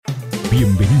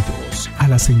Bienvenidos a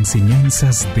las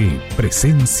enseñanzas de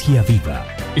Presencia Viva.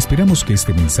 Esperamos que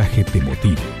este mensaje te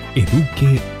motive,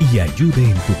 eduque y ayude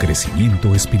en tu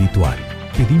crecimiento espiritual.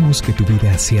 Pedimos que tu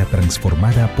vida sea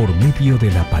transformada por medio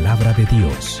de la palabra de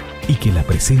Dios y que la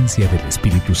presencia del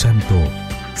Espíritu Santo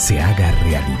se haga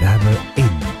realidad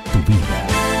en tu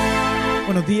vida.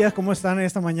 Buenos días, ¿cómo están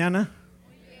esta mañana?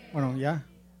 Bueno, ya,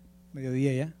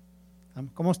 mediodía ya.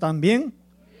 ¿Cómo están? ¿Bien?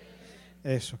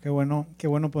 Eso, qué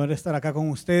bueno poder estar acá con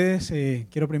ustedes.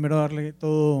 Quiero primero darle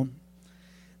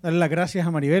las gracias a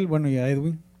Maribel, y a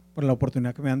Edwin por la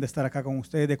oportunidad que me dan de estar acá con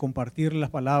ustedes, de compartir las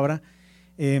palabras.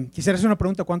 Quisiera hacer una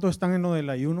pregunta: ¿cuántos están en lo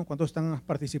del ayuno? ¿Cuántos están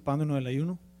participando en lo del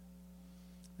ayuno?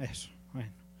 Eso,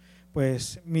 bueno.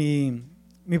 Pues mi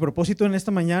propósito en esta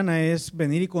mañana es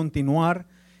venir y continuar,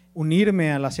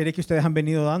 unirme a la serie que ustedes han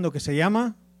venido dando, que se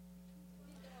llama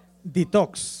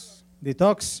Detox,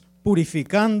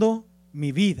 purificando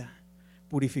mi vida,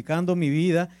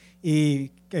 y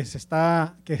que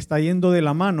está yendo de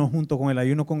la mano junto con el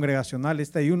ayuno congregacional.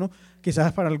 Este ayuno,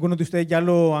 quizás para algunos de ustedes ya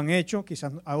lo han hecho,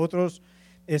 quizás a otros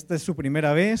esta es su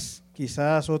primera vez,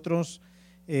 quizás otros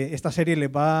esta serie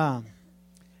les va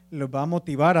a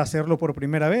motivar a hacerlo por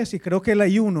primera vez. Y creo que el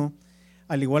ayuno,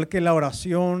 al igual que la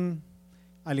oración,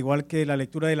 al igual que la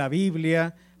lectura de la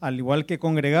Biblia, al igual que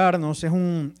congregarnos, es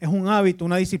un hábito,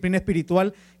 una disciplina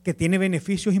espiritual que tiene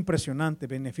beneficios impresionantes,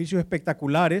 beneficios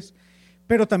espectaculares,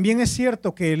 pero también es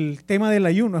cierto que el tema del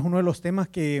ayuno es uno de los temas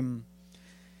que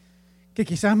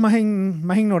quizás más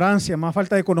ignorancia, más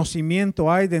falta de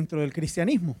conocimiento hay dentro del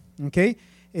cristianismo, ¿okay?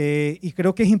 Y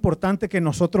creo que es importante que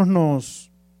nosotros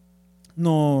nos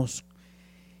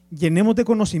llenemos de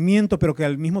conocimiento, pero que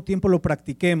al mismo tiempo lo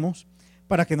practiquemos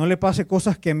para que no le pase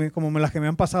cosas como las que me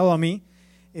han pasado a mí.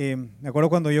 Me acuerdo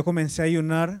cuando yo comencé a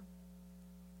ayunar,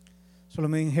 solo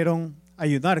me dijeron: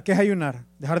 ayunar, ¿qué es ayunar?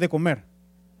 Dejar de comer.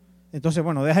 Entonces,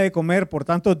 deja de comer por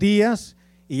tantos días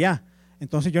y ya.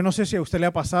 Entonces yo no sé si a usted le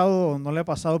ha pasado o no le ha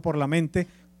pasado por la mente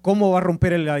cómo va a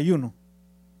romper el ayuno.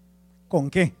 ¿Con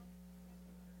qué?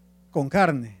 Con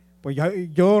carne. Pues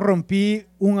yo rompí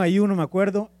un ayuno, me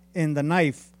acuerdo, en The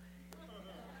Knife.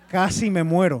 Casi me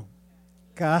muero.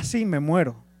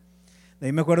 De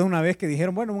ahí me acuerdo una vez que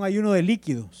dijeron, un ayuno de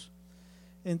líquidos.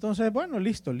 Entonces,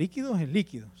 listo, líquidos es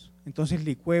líquidos. Entonces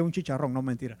licué un chicharrón, no,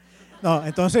 mentira. No,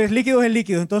 entonces líquidos es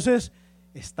líquidos. Entonces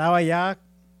estaba ya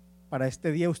para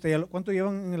este día. ¿Usted ya cuánto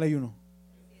llevan en el ayuno?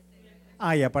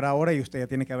 Ya para ahora, y usted ya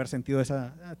tiene que haber tenido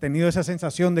esa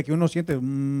sensación de que uno siente,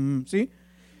 ¿sí?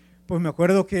 Pues me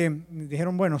acuerdo que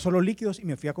dijeron, solo líquidos, y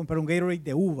me fui a comprar un Gatorade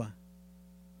de uva.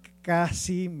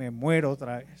 Casi me muero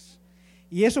otra vez.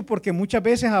 Y eso porque muchas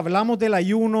veces hablamos del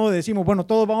ayuno, decimos,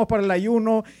 todos vamos para el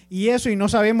ayuno y eso, y no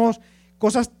sabemos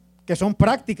cosas que son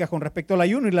prácticas con respecto al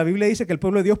ayuno. Y la Biblia dice que el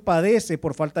pueblo de Dios padece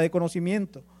por falta de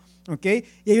conocimiento, ¿okay?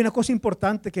 Y hay una cosa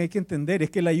importante que hay que entender, es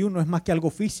que el ayuno es más que algo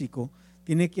físico,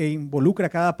 tiene que involucrar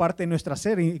cada parte de nuestro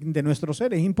ser.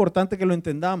 Es importante que lo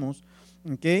entendamos,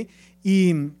 ¿okay?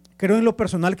 Y creo en lo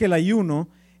personal que el ayuno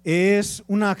es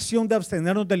una acción de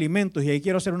abstenernos de alimentos, y ahí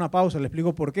quiero hacer una pausa, le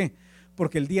explico por qué.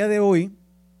 Porque el día de hoy,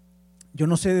 yo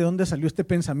no sé de dónde salió este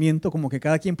pensamiento, como que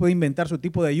cada quien puede inventar su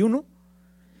tipo de ayuno.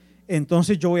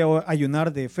 Entonces yo voy a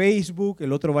ayunar de Facebook,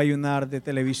 el otro va a ayunar de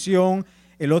televisión,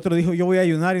 el otro dijo yo voy a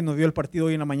ayunar y nos vio el partido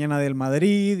hoy en la mañana del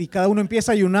Madrid, y cada uno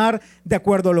empieza a ayunar de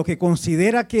acuerdo a lo que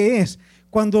considera que es,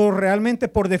 cuando realmente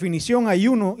por definición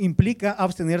ayuno implica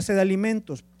abstenerse de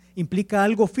alimentos, implica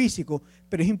algo físico,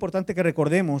 pero es importante que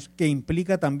recordemos que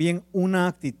implica también una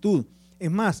actitud. Es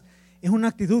más, es una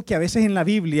actitud que a veces en la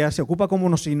Biblia se ocupa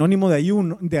como sinónimo de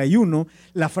ayuno,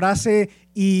 la frase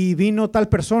y vino tal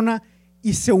persona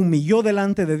y se humilló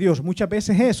delante de Dios. Muchas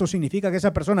veces eso significa que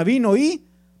esa persona vino y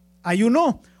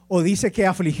ayunó, o dice que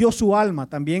afligió su alma,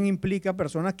 también implica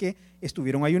personas que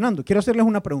estuvieron ayunando. Quiero hacerles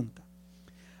una pregunta: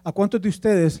 ¿a cuántos de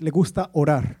ustedes les gusta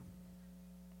orar?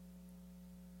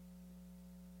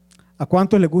 ¿A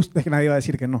cuántos les gusta? Es que nadie va a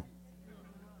decir que no.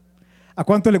 ¿A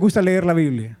cuántos les gusta leer la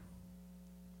Biblia?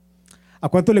 ¿A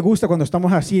cuánto le gusta cuando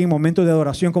estamos así en momentos de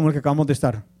adoración como el que acabamos de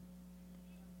estar?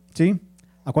 ¿Sí?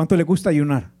 ¿A cuánto le gusta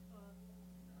ayunar?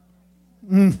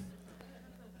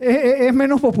 Es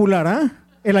menos popular, ¿ah?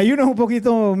 El ayuno es un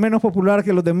poquito menos popular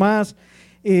que los demás.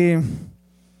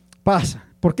 Pasa.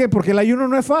 ¿Por qué? Porque el ayuno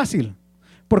no es fácil.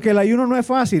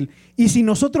 Y si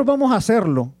nosotros vamos a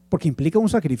hacerlo, porque implica un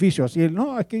sacrificio, así,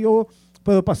 no, es que yo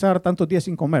puedo pasar tantos días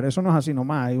sin comer. Eso no es así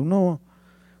nomás. Uno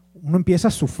empieza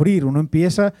a sufrir,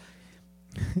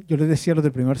 yo les decía a los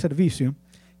del primer servicio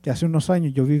que hace unos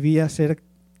años yo vivía cerca,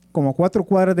 como a 4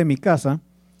 cuadras de mi casa,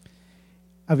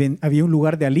 había un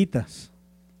lugar de alitas.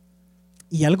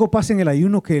 Y algo pasa en el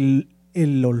ayuno que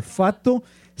el olfato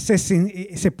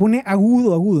se pone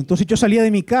agudo, agudo. Entonces yo salía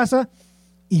de mi casa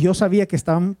y yo sabía que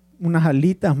estaban unas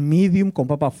alitas medium con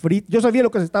papas fritas. Yo sabía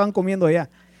lo que se estaban comiendo allá,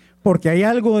 porque hay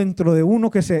algo dentro de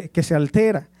uno que se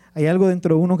altera, hay algo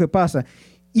dentro de uno que pasa.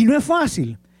 Y no es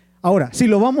fácil. Ahora, si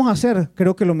lo vamos a hacer,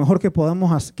 creo que lo mejor que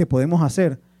podemos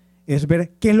hacer es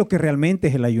ver qué es lo que realmente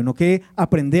es el ayuno,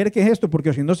 aprender qué es esto,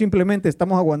 porque si no simplemente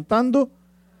estamos aguantando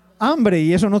hambre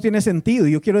y eso no tiene sentido.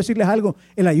 Y yo quiero decirles algo,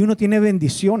 el ayuno tiene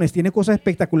bendiciones, tiene cosas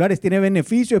espectaculares, tiene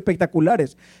beneficios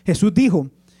espectaculares. Jesús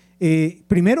dijo,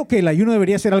 primero que el ayuno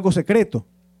debería ser algo secreto.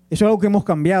 Eso es algo que hemos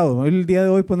cambiado. El día de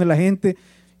hoy pone la gente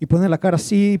y pone la cara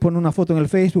así, pone una foto en el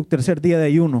Facebook, 3er día de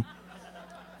ayuno.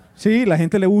 Sí, la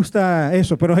gente le gusta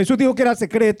eso, pero Jesús dijo que era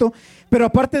secreto. Pero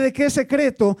aparte de que es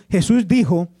secreto, Jesús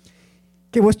dijo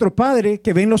que vuestro Padre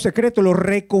que ve en lo secreto lo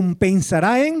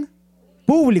recompensará en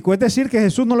público. Es decir, que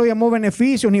Jesús no lo llamó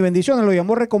beneficios ni bendiciones, lo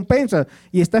llamó recompensas.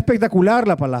 Y está espectacular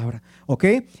la palabra, ¿ok?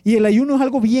 Y el ayuno es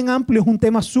algo bien amplio, es un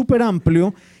tema súper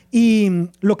amplio. Y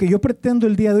lo que yo pretendo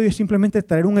el día de hoy es simplemente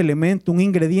traer un elemento, un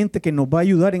ingrediente que nos va a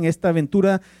ayudar en esta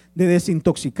aventura de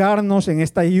desintoxicarnos, en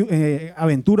esta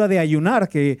aventura de ayunar,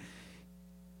 que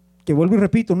vuelvo y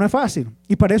repito, no es fácil.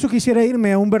 Y para eso quisiera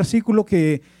irme a un versículo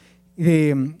de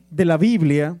la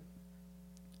Biblia.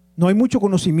 No hay mucho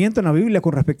conocimiento en la Biblia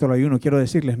con respecto al ayuno, quiero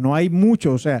decirles. No hay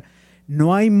mucho, o sea,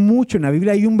 no hay mucho. En la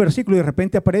Biblia hay un versículo y de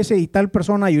repente aparece y tal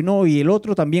persona ayunó y el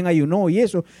otro también ayunó y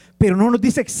eso. Pero no nos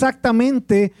dice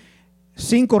exactamente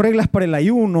 5 reglas para el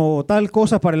ayuno o tal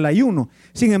cosa para el ayuno.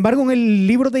 Sin embargo, en el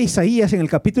libro de Isaías, en el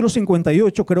capítulo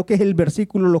 58, creo que es el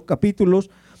versículo, los capítulos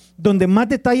donde más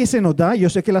detalles se nos da. Yo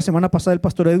sé que la semana pasada el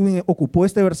pastor Edwin ocupó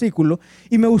este versículo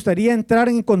y me gustaría entrar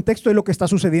en contexto de lo que está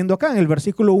sucediendo acá. En el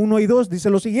versículo 1 y 2 dice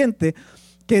lo siguiente,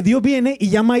 que Dios viene y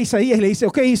llama a Isaías y le dice,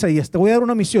 ok Isaías, te voy a dar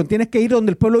una misión, tienes que ir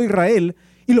donde el pueblo de Israel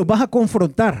y los vas a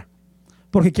confrontar.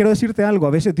 Porque quiero decirte algo,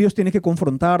 a veces Dios tiene que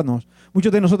confrontarnos.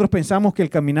 Muchos de nosotros pensamos que el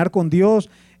caminar con Dios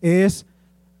es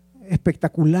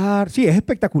espectacular. Sí, es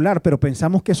espectacular, pero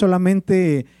pensamos que es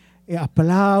solamente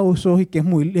aplausos y que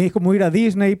es como ir a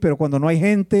Disney, pero cuando no hay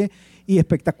gente y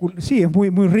espectacular. Sí, es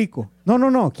muy, muy rico.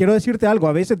 No, quiero decirte algo,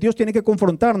 a veces Dios tiene que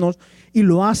confrontarnos y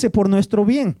lo hace por nuestro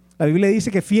bien. La Biblia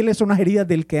dice que fieles son las heridas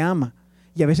del que ama.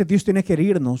 Y a veces Dios tiene que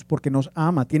herirnos porque nos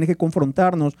ama, tiene que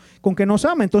confrontarnos con que nos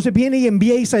ama. Entonces viene y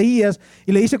envía a Isaías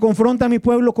y le dice, confronta a mi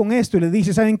pueblo con esto. Y le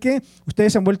dice, ¿saben qué?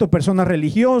 Ustedes se han vuelto personas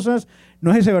religiosas.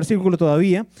 No es ese versículo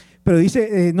todavía, pero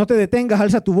dice, no te detengas,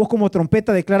 alza tu voz como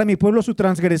trompeta, declara a mi pueblo su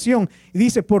transgresión. Y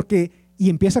dice, y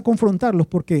empieza a confrontarlos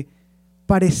porque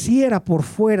pareciera por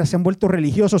fuera se han vuelto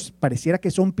religiosos, pareciera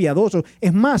que son piadosos.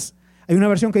 Es más, hay una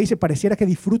versión que dice, pareciera que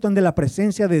disfrutan de la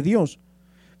presencia de Dios,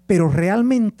 pero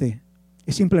realmente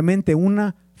es simplemente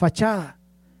una fachada.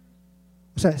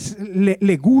 O sea,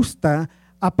 le gusta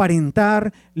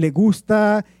aparentar, le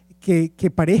gusta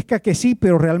que parezca que sí,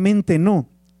 pero realmente no.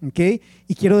 ¿Okay?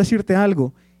 Y quiero decirte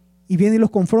algo. Y viene y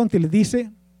los confronta y les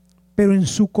dice, pero en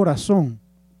su corazón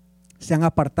se han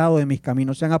apartado de mis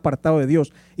caminos, se han apartado de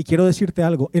Dios. Y quiero decirte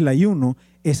algo, el ayuno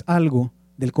es algo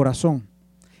del corazón.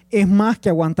 Es más que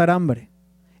aguantar hambre.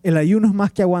 El ayuno es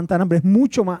más que aguantar hambre, es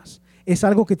mucho más. Es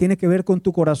algo que tiene que ver con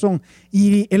tu corazón.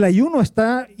 Y el ayuno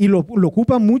está, y lo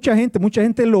ocupa mucha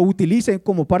gente lo utiliza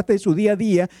como parte de su día a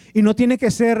día, y no tiene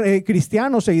que ser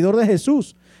cristiano, seguidor de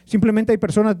Jesús. Simplemente hay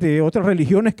personas de otras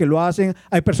religiones que lo hacen,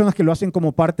 hay personas que lo hacen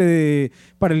como parte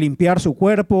para limpiar su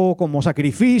cuerpo, como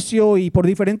sacrificio y por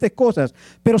diferentes cosas.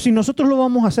 Pero si nosotros lo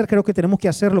vamos a hacer, creo que tenemos que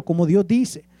hacerlo como Dios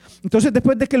dice. Entonces,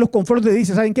 después de que los confrontos le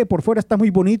dice, ¿saben qué? Por fuera está muy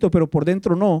bonito, pero por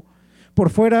dentro no. Por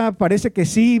fuera parece que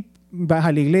sí, vas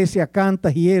a la iglesia,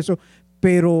 cantas y eso,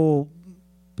 pero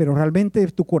realmente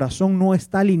tu corazón no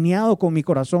está alineado con mi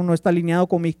corazón, no está alineado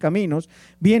con mis caminos.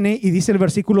 Viene y dice el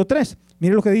versículo 3,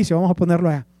 mire lo que dice, vamos a ponerlo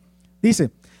allá.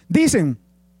 Dicen,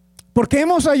 porque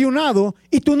hemos ayunado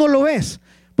y tú no lo ves,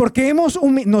 porque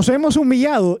nos hemos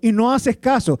humillado y no haces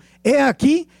caso. He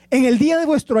aquí, en el día de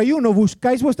vuestro ayuno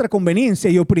buscáis vuestra conveniencia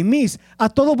y oprimís a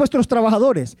todos vuestros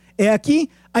trabajadores. He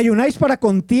aquí, ayunáis para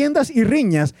contiendas y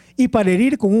riñas y para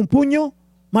herir con un puño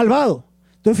malvado.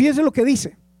 Entonces fíjense lo que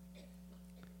dice.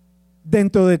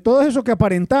 Dentro de todo eso que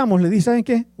aparentamos, le dice, ¿saben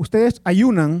qué? Ustedes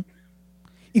ayunan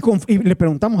y le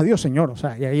preguntamos a Dios, Señor, o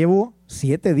sea, ya llevo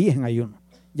 7 días en ayuno.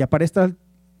 Ya para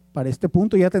este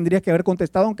punto ya tendría que haber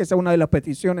contestado, aunque sea una de las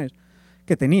peticiones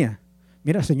que tenía.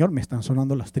 Mira, Señor, me están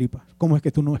sonando las tripas. ¿Cómo es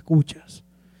que tú no escuchas?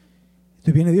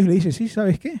 Entonces viene Dios y le dice, sí,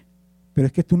 ¿sabes qué? Pero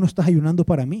es que tú no estás ayunando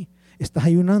para mí. Estás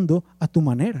ayunando a tu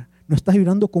manera. No estás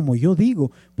ayunando como yo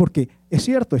digo. Porque es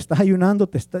cierto, estás ayunando,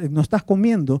 no estás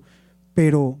comiendo,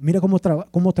 pero mira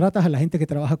cómo tratas a la gente que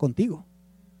trabaja contigo.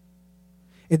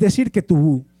 Es decir, que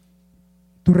tu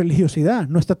tu religiosidad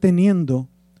no está teniendo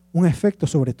un efecto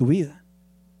sobre tu vida.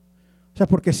 O sea,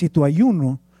 porque si tu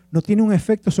ayuno no tiene un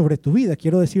efecto sobre tu vida,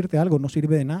 quiero decirte algo, no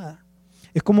sirve de nada.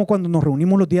 Es como cuando nos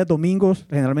reunimos los días domingos,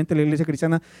 generalmente la iglesia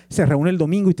cristiana se reúne el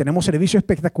domingo y tenemos servicios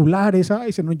espectaculares,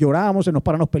 ay, se nos lloramos, se nos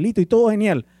paran los pelitos y todo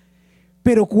genial.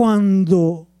 Pero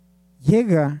cuando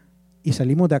llega y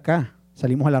salimos de acá,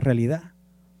 salimos a la realidad.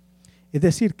 Es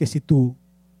decir, que si tu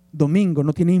domingo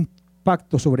no tiene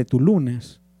impacto sobre tu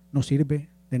lunes, no sirve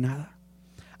de nada.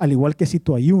 Al igual que si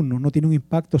tu ayuno no tiene un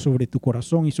impacto sobre tu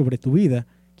corazón y sobre tu vida,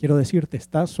 quiero decirte,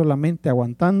 estás solamente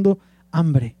aguantando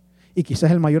hambre. Y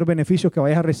quizás el mayor beneficio que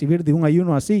vayas a recibir de un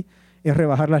ayuno así es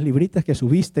rebajar las libritas que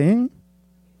subiste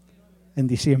en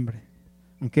diciembre.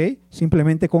 ¿Ok?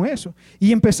 Simplemente con eso.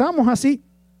 Y empezamos así.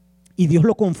 Y Dios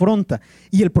lo confronta.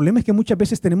 Y el problema es que muchas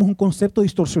veces tenemos un concepto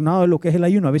distorsionado de lo que es el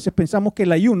ayuno. A veces pensamos que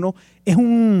el ayuno es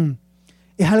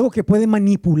algo que puede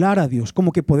manipular a Dios,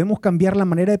 como que podemos cambiar la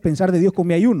manera de pensar de Dios con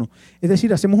mi ayuno. Es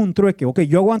decir, hacemos un trueque. Ok,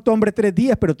 yo aguanto hambre 3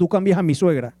 días, pero tú cambias a mi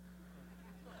suegra.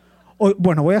 O,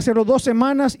 bueno, voy a hacerlo 2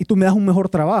 semanas y tú me das un mejor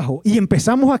trabajo. Y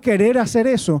empezamos a querer hacer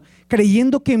eso,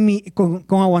 creyendo que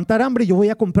con aguantar hambre yo voy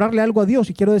a comprarle algo a Dios.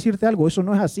 Y quiero decirte algo, eso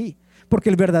no es así. Porque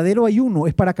el verdadero ayuno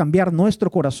es para cambiar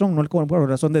nuestro corazón, no el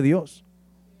corazón de Dios.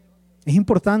 Es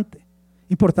importante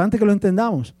que lo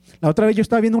entendamos. La otra vez yo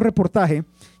estaba viendo un reportaje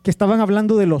que estaban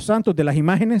hablando de los santos, de las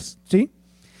imágenes, ¿sí?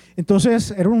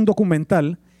 Entonces era un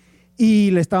documental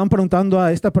y le estaban preguntando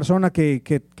a esta persona que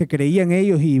creía en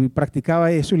ellos y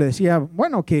practicaba eso y le decía,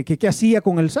 bueno, ¿qué hacía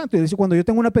con el santo? Y dice, cuando yo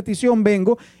tengo una petición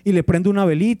vengo y le prendo una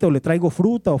velita o le traigo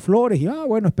fruta o flores y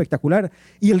bueno, espectacular.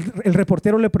 Y el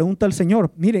reportero le pregunta al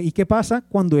Señor, mire, ¿y qué pasa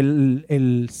cuando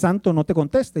el santo no te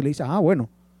contesta? Y le dice, bueno,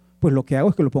 pues lo que hago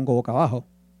es que lo pongo boca abajo.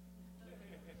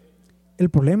 El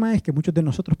problema es que muchos de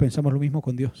nosotros pensamos lo mismo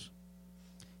con Dios,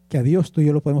 que a Dios tú y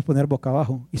yo lo podemos poner boca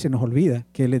abajo y se nos olvida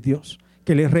que Él es Dios,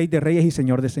 que Él es Rey de Reyes y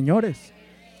Señor de Señores.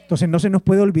 Entonces no se nos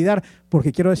puede olvidar,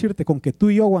 porque quiero decirte, con que tú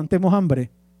y yo aguantemos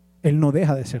hambre, Él no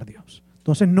deja de ser Dios.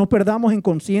 Entonces no perdamos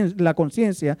la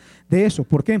conciencia de eso.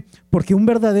 ¿Por qué? Porque un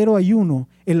verdadero ayuno,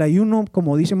 el ayuno,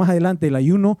 como dice más adelante, el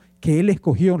ayuno que Él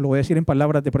escogió, lo voy a decir en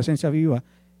palabras de presencia viva,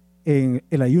 en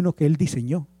el ayuno que Él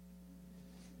diseñó.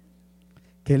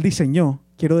 Que Él diseñó,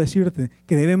 quiero decirte,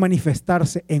 que debe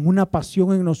manifestarse en una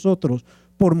pasión en nosotros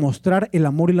por mostrar el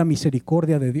amor y la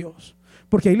misericordia de Dios.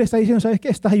 Porque ahí le está diciendo, ¿sabes qué?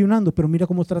 Estás ayunando, pero mira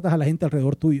cómo tratas a la gente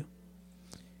alrededor tuyo.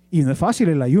 Y no es fácil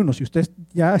el ayuno. Si usted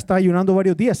ya está ayunando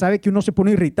varios días, sabe que uno se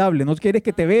pone irritable. No quiere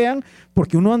que te vean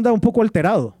porque uno anda un poco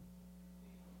alterado.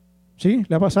 ¿Sí?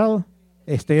 ¿Le ha pasado?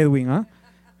 Edwin, ¿ah?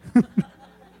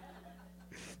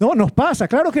 No, nos pasa,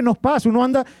 claro que nos pasa.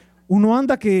 Uno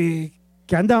anda que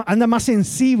anda más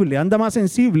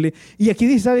sensible. Y aquí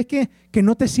dice, ¿sabes qué? Que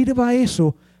no te sirva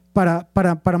eso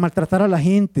para maltratar a la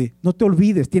gente. No te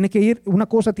olvides, una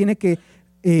cosa tiene que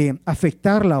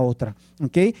afectar la otra.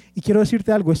 ¿Okay? Y quiero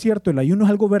decirte algo, es cierto, el ayuno es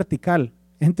algo vertical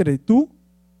entre tú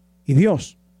y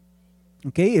Dios.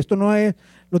 ¿Okay? Esto no es,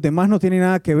 los demás no tienen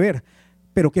nada que ver.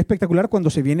 Pero qué espectacular cuando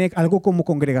se viene algo como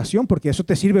congregación, porque eso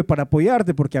te sirve para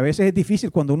apoyarte, porque a veces es difícil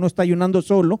cuando uno está ayunando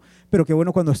solo, pero qué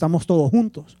bueno cuando estamos todos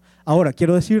juntos. Ahora,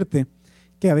 quiero decirte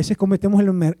que a veces cometemos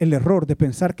el error de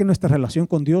pensar que nuestra relación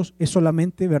con Dios es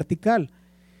solamente vertical.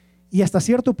 Y hasta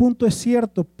cierto punto es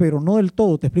cierto, pero no del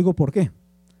todo. Te explico por qué.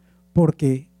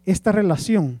 Porque esta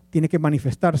relación tiene que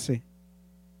manifestarse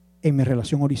en mi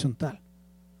relación horizontal.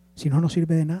 Si no, no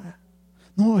sirve de nada.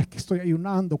 No, es que estoy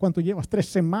ayunando. ¿Cuánto llevas? 3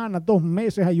 semanas, 2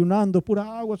 meses ayunando,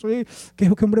 pura agua.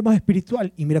 ¿Qué hombre más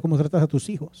espiritual? Y mira cómo tratas a tus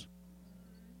hijos.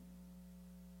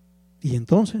 Y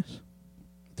entonces,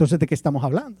 ¿de qué estamos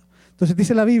hablando? Entonces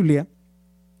dice la Biblia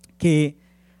que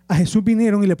a Jesús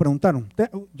vinieron y le preguntaron.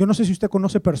 Yo no sé si usted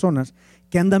conoce personas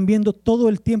que andan viendo todo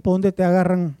el tiempo dónde te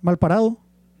agarran mal parado.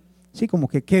 Sí, como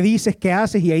que qué dices, qué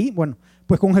haces y ahí, bueno,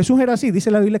 pues con Jesús era así. Dice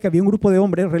la Biblia que había un grupo de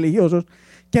hombres religiosos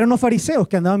que eran los fariseos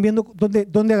que andaban viendo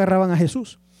dónde agarraban a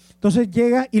Jesús. Entonces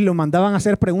llega y lo mandaban a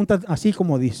hacer preguntas así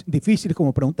como difíciles,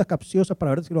 como preguntas capciosas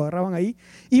para ver si lo agarraban ahí.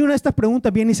 Y una de estas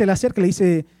preguntas viene y se le acerca y le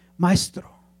dice, maestro,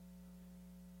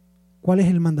 ¿cuál es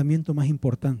el mandamiento más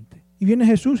importante? Y viene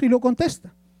Jesús y lo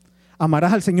contesta.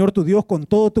 Amarás al Señor tu Dios con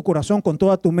todo tu corazón, con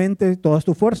toda tu mente, todas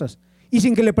tus fuerzas. Y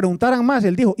sin que le preguntaran más,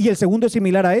 él dijo, y el segundo es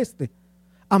similar a este.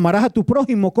 Amarás a tu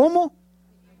prójimo, ¿cómo?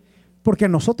 Porque a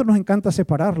nosotros nos encanta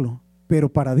separarlo, pero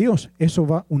para Dios eso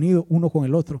va unido uno con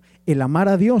el otro. El amar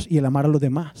a Dios y el amar a los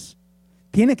demás.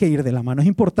 Tiene que ir de la mano. Es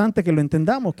importante que lo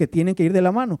entendamos, que tienen que ir de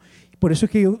la mano. Por eso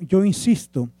es que yo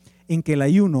insisto en que el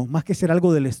ayuno, más que ser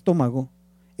algo del estómago,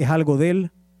 es algo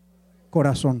del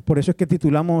corazón. Por eso es que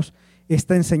titulamos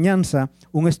esta enseñanza,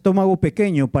 un estómago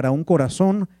pequeño para un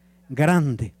corazón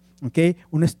grande. ¿ok?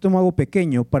 Un estómago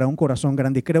pequeño para un corazón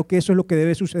grande. Y creo que eso es lo que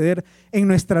debe suceder en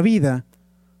nuestra vida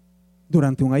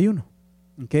durante un ayuno,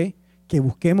 ¿ok? Que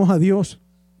busquemos a Dios,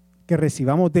 que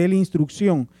recibamos de Él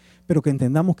instrucción, pero que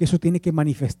entendamos que eso tiene que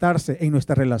manifestarse en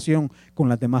nuestra relación con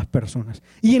las demás personas.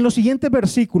 Y en los siguientes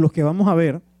versículos que vamos a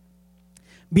ver,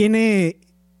 viene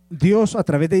Dios a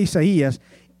través de Isaías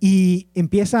y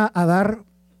empieza a dar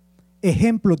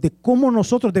ejemplos de cómo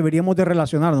nosotros deberíamos de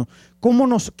relacionarnos,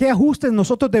 qué ajustes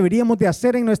nosotros deberíamos de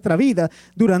hacer en nuestra vida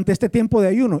durante este tiempo de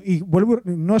ayuno. Y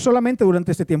no es solamente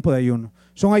durante este tiempo de ayuno,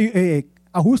 son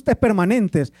ajustes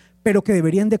permanentes, pero que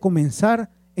deberían de comenzar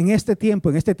en este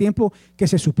tiempo que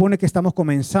se supone que estamos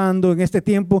comenzando, en este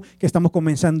tiempo que estamos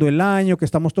comenzando el año, que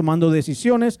estamos tomando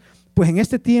decisiones. Pues en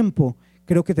este tiempo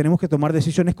creo que tenemos que tomar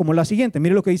decisiones como la siguiente.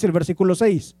 Mire lo que dice el versículo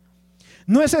 6.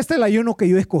 ¿No es este el ayuno que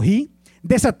yo escogí?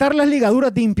 Desatar las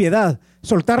ligaduras de impiedad,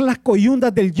 soltar las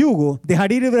coyundas del yugo,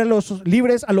 dejar ir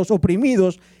libres a los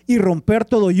oprimidos y romper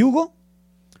todo yugo.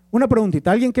 Una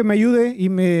preguntita, alguien que me ayude y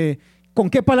 ¿con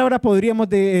qué palabra podríamos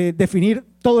definir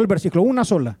todo el versículo? Una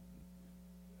sola.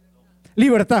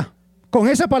 Libertad. Con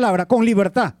esa palabra, con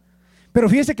libertad. Pero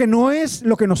fíjese que no es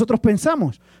lo que nosotros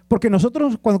pensamos, porque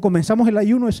nosotros cuando comenzamos el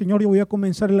ayuno, el Señor, yo voy a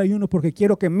comenzar el ayuno porque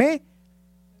quiero que me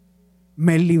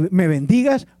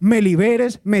bendigas, me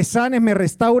liberes, me sanes, me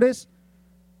restaures.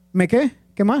 ¿Qué?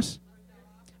 ¿Qué más?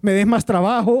 Me des más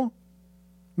trabajo,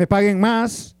 me paguen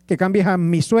más, que cambies a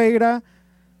mi suegra.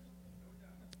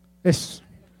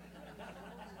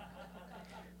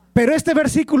 Pero este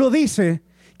versículo dice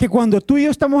que cuando tú y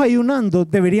yo estamos ayunando,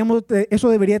 eso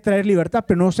debería traer libertad,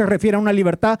 pero no se refiere a una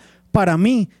libertad para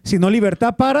mí, sino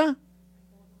libertad para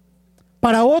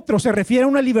otros, se refiere a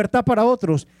una libertad para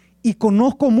otros. Y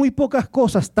conozco muy pocas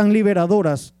cosas tan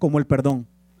liberadoras como el perdón.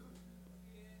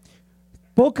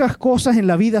 Pocas cosas en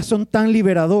la vida son tan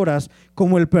liberadoras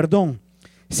como el perdón.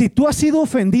 Si tú has sido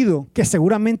ofendido, que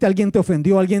seguramente alguien te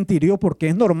ofendió, alguien te hirió, porque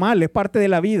es normal, es parte de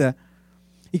la vida.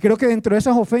 Y creo que dentro de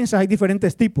esas ofensas hay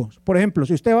diferentes tipos. Por ejemplo,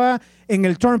 si usted va en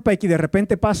el turnpike y de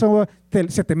repente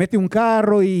se te mete un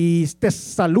carro y te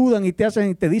saludan y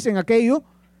te dicen aquello,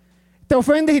 te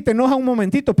ofendes y te enojas un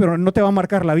momentito, pero no te va a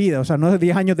marcar la vida. O sea, no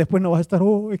 10 años después no vas a estar,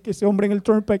 es que ese hombre en el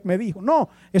turnpike me dijo. No,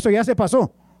 eso ya se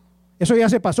pasó. Eso ya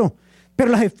se pasó.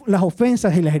 Pero las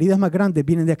ofensas y las heridas más grandes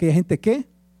vienen de aquella gente que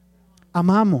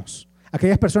amamos.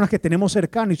 Aquellas personas que tenemos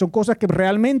cercanos y son cosas que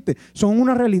realmente son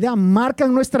una realidad,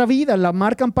 marcan nuestra vida, la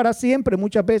marcan para siempre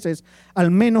muchas veces,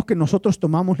 al menos que nosotros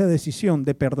tomamos la decisión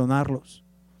de perdonarlos.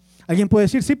 Alguien puede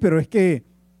decir, sí, pero es que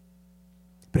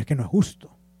no es justo.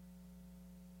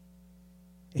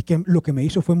 Es que lo que me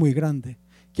hizo fue muy grande.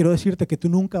 Quiero decirte que tú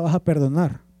nunca vas a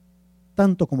perdonar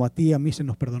tanto como a ti y a mí se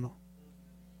nos perdonó.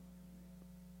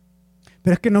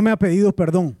 Pero es que no me ha pedido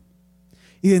perdón.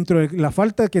 Y dentro de la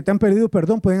falta de que te han pedido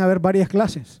perdón pueden haber varias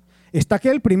clases. Está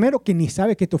aquel primero que ni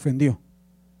sabe que te ofendió.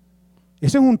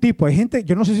 Ese es un tipo. Hay gente,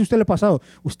 yo no sé si a usted le ha pasado,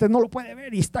 usted no lo puede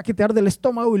ver y está que te arde el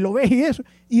estómago y lo ves y eso.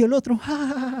 Y el otro,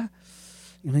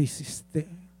 y uno dice,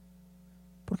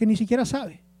 porque ni siquiera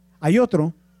sabe. Hay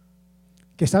otro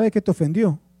que sabe que te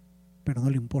ofendió, pero no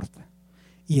le importa.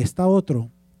 Y está otro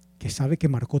que sabe que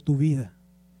marcó tu vida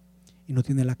y no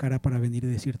tiene la cara para venir y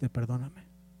decirte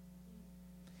perdóname.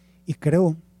 Y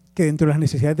creo que dentro de las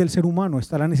necesidades del ser humano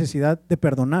está la necesidad de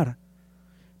perdonar,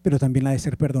 pero también la de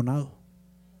ser perdonado.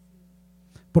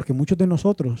 Porque muchos de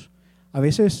nosotros, a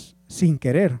veces sin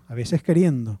querer, a veces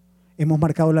queriendo, hemos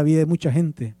marcado la vida de mucha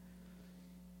gente.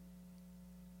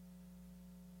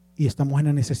 Y estamos en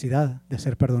la necesidad de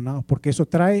ser perdonados, porque eso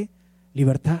trae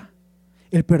libertad.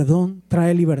 El perdón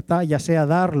trae libertad, ya sea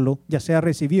darlo, ya sea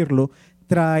recibirlo,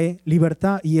 trae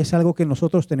libertad y es algo que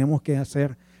nosotros tenemos que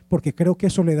hacer, porque creo que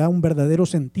eso le da un verdadero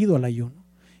sentido al ayuno.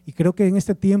 Y creo que en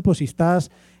este tiempo, si estás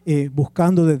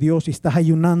buscando de Dios, si estás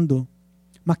ayunando,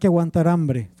 más que aguantar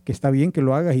hambre, que está bien que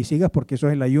lo hagas y sigas porque eso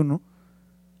es el ayuno,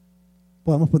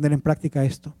 podamos poner en práctica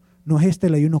esto. No es este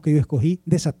el ayuno que yo escogí,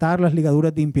 desatar las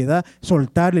ligaduras de impiedad,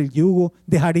 soltar el yugo,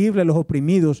 dejar libres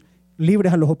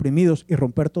a los oprimidos y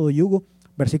romper todo yugo.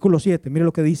 Versículo 7, mire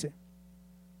lo que dice.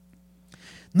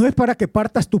 No es para que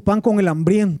partas tu pan con el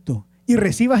hambriento y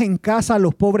recibas en casa a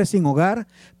los pobres sin hogar,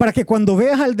 para que cuando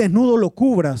veas al desnudo lo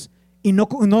cubras y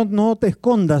no te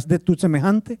escondas de tu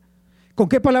semejante. ¿Con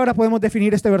qué palabra podemos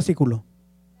definir este versículo?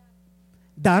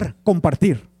 Dar,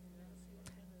 compartir.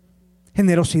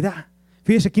 Generosidad.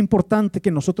 Fíjese qué importante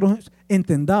que nosotros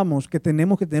entendamos que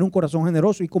tenemos que tener un corazón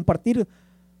generoso y compartir.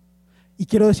 Y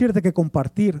quiero decirte que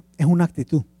compartir es una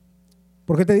actitud.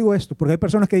 ¿Por qué te digo esto? Porque hay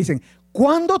personas que dicen,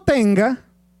 cuando tenga,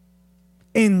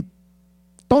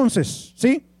 entonces,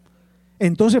 ¿sí?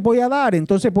 entonces voy a dar,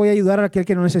 entonces voy a ayudar a aquel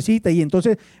que no necesita. Y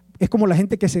entonces es como la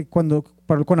gente que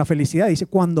con la felicidad dice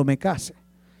cuando me case.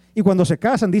 Y cuando se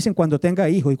casan dicen cuando tenga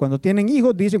hijos. Y cuando tienen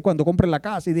hijos dicen cuando compren la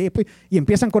casa. Y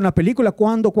empiezan con la película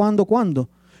cuando.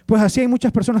 Pues así hay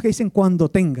muchas personas que dicen cuando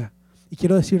tenga. Y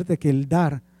quiero decirte que el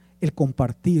dar, el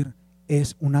compartir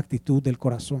es una actitud del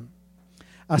corazón.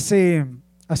 Hace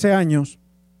años,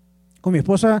 con mi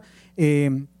esposa,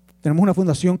 tenemos una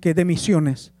fundación que es de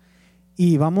misiones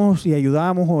y vamos y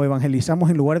ayudamos o evangelizamos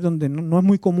en lugares donde no es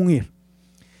muy común ir.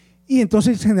 Y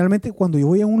entonces generalmente cuando yo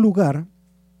voy a un lugar,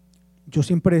 yo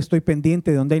siempre estoy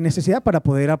pendiente de donde hay necesidad para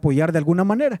poder apoyar de alguna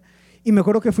manera. Y me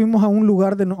acuerdo que fuimos a un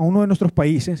lugar, a uno de nuestros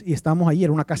países, y estábamos ahí,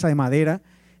 era una casa de madera,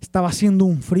 estaba haciendo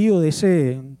un frío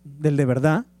del de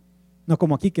verdad, no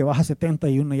como aquí que baja 70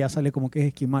 y uno ya sale como que es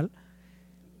esquimal.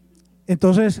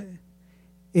 Entonces,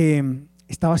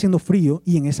 estaba haciendo frío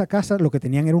y en esa casa lo que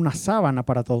tenían era una sábana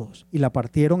para todos y la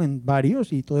partieron en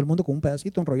varios y todo el mundo con un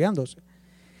pedacito enrollándose.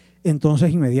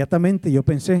 Entonces, inmediatamente yo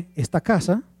pensé, esta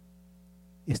casa,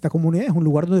 esta comunidad es un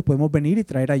lugar donde podemos venir y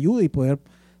traer ayuda y poder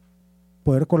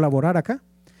colaborar acá.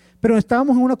 Pero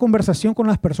estábamos en una conversación con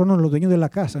las personas, los dueños de la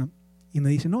casa, y me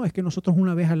dicen, no, es que nosotros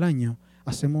una vez al año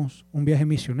hacemos un viaje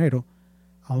misionero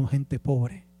a una gente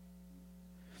pobre.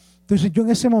 Entonces yo en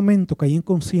ese momento caí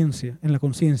en la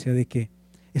conciencia de que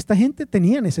esta gente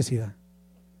tenía necesidad,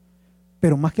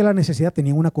 pero más que la necesidad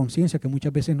tenían una conciencia que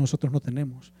muchas veces nosotros no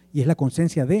tenemos, y es la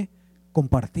conciencia de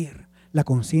compartir, la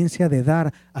conciencia de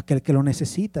dar a aquel que lo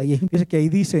necesita. Y es que ahí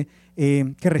dice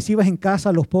que recibas en casa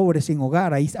a los pobres sin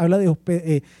hogar. Ahí habla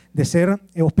de ser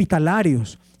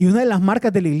hospitalarios. Y una de las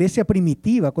marcas de la iglesia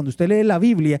primitiva, cuando usted lee la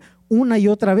Biblia, una y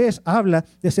otra vez habla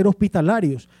de ser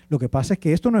hospitalarios. Lo que pasa es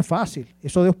que esto no es fácil.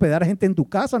 Eso de hospedar a gente en tu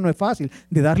casa no es fácil,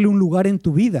 de darle un lugar en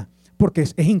tu vida, porque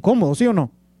es incómodo, ¿sí o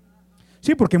no?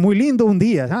 Sí, porque muy lindo un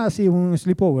día. Sí, un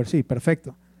sleepover, sí,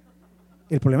 perfecto.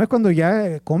 El problema es cuando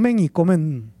ya comen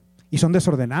y son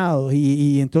desordenados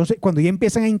y entonces cuando ya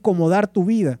empiezan a incomodar tu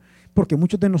vida, porque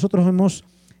muchos de nosotros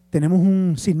tenemos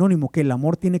un sinónimo, que el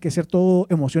amor tiene que ser todo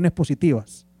emociones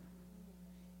positivas.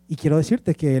 Y quiero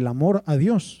decirte que el amor a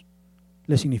Dios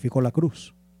le significó la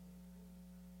cruz.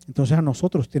 Entonces a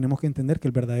nosotros tenemos que entender que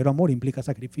el verdadero amor implica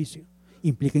sacrificio,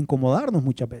 implica incomodarnos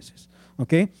muchas veces.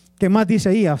 ¿Ok? ¿Qué más dice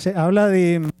ahí? Habla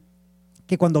de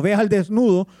que cuando veas al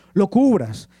desnudo, lo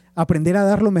cubras. Aprender a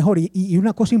dar lo mejor. Y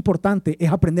una cosa importante es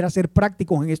aprender a ser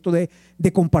prácticos en esto de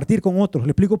compartir con otros.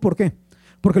 Le explico por qué.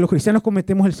 Porque los cristianos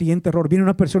cometemos el siguiente error. Viene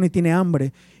una persona y tiene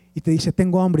hambre y te dice,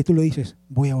 tengo hambre, y tú le dices,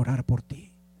 voy a orar por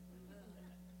ti.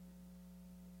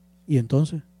 ¿Y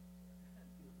entonces?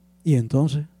 Yo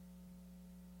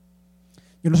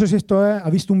no sé si ha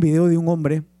visto un video de un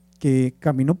hombre que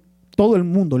caminó todo el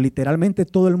mundo, literalmente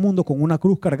todo el mundo, con una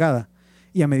cruz cargada.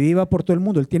 Y a medida iba por todo el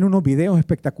mundo, él tiene unos videos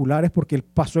espectaculares porque él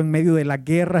pasó en medio de las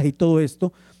guerras y todo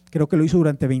esto. Creo que lo hizo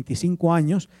durante 25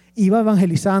 años. Iba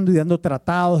evangelizando y dando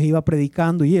tratados, iba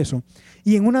predicando y eso.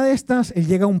 Y en una de estas, él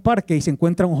llega a un parque y se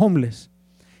encuentra un homeless.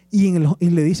 Y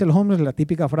le dice al homeless la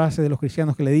típica frase de los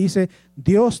cristianos que le dice,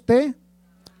 Dios te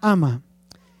ama.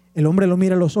 El hombre lo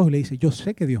mira a los ojos y le dice, yo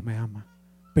sé que Dios me ama,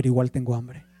 pero igual tengo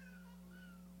hambre.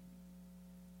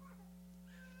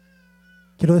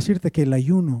 Quiero decirte que el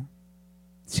ayuno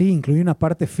sí, incluye una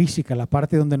parte física, la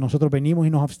parte donde nosotros venimos y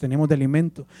nos abstenemos de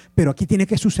alimento. Pero aquí tiene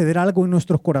que suceder algo en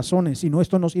nuestros corazones, si no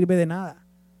esto no sirve de nada.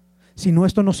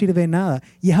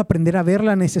 Y es aprender a ver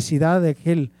la necesidad de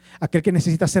aquel que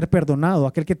necesita ser perdonado,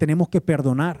 aquel que tenemos que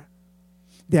perdonar,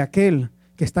 de aquel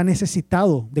que está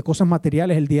necesitado de cosas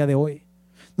materiales el día de hoy.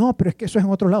 No, pero es que eso es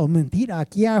en otro lado. Mentira,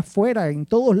 aquí afuera, en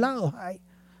todos lados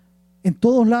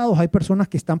hay personas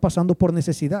que están pasando por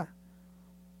necesidad.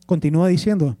 Continúa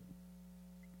diciendo.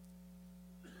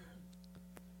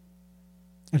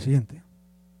 El siguiente.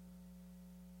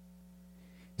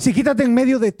 Si quítate en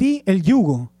medio de ti el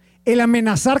yugo, el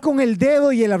amenazar con el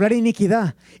dedo y el hablar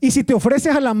iniquidad, y si te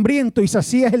ofreces al hambriento y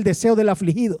sacías el deseo del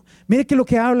afligido. Mire que lo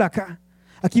que habla acá.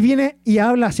 Aquí viene y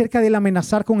habla acerca del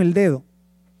amenazar con el dedo.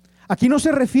 Aquí no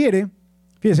se refiere,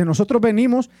 fíjense, nosotros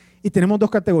venimos y tenemos dos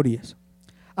categorías.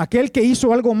 Aquel que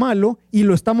hizo algo malo y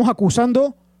lo estamos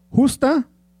acusando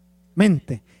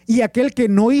justamente. Y aquel que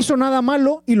no hizo nada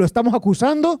malo y lo estamos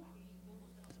acusando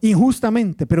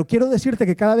injustamente. Pero quiero decirte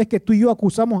que cada vez que tú y yo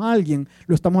acusamos a alguien,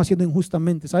 lo estamos haciendo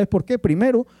injustamente. ¿Sabes por qué?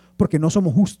 Primero, porque no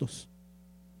somos justos.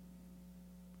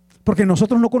 Porque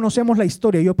nosotros no conocemos la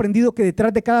historia. Yo he aprendido que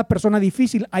detrás de cada persona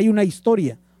difícil hay una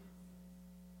historia.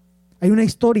 Hay una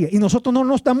historia. Y nosotros no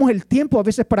nos damos el tiempo a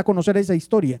veces para conocer esa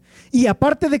historia. Y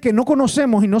aparte de que no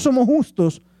conocemos y no somos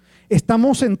justos,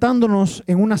 estamos sentándonos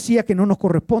en una silla que no nos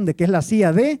corresponde, que es la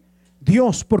silla de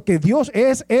Dios. Porque Dios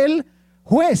es el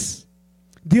juez.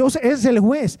 Dios es el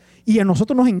juez y a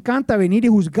nosotros nos encanta venir y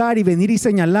juzgar y venir y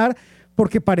señalar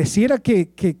porque pareciera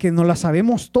que nos la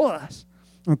sabemos todas.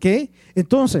 ¿Ok?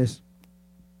 Entonces,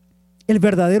 el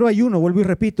verdadero ayuno, vuelvo y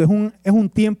repito, es un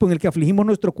tiempo en el que afligimos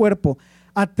nuestro cuerpo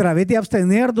a través de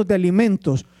abstenernos de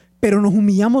alimentos, pero nos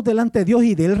humillamos delante de Dios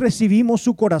y de Él recibimos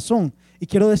su corazón. Y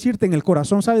quiero decirte, en el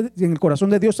corazón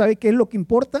de Dios, ¿sabe qué es lo que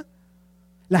importa?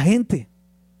 La gente.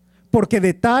 Porque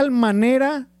de tal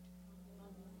manera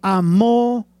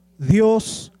amó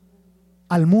Dios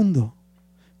al mundo.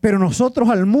 Pero nosotros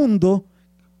al mundo,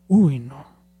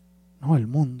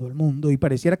 el mundo. Y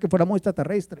pareciera que fuéramos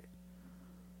extraterrestres.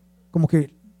 Como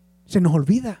que se nos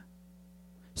olvida.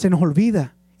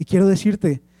 Y quiero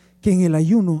decirte que en el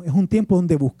ayuno es un tiempo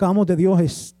donde buscamos de Dios,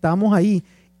 estamos ahí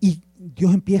y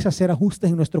Dios empieza a hacer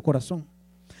ajustes en nuestro corazón.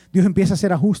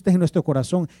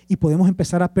 Y podemos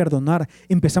empezar a perdonar.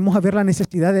 Empezamos a ver la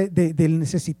necesidad del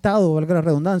necesitado, valga la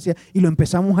redundancia, y lo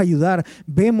empezamos a ayudar.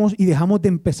 Vemos y dejamos de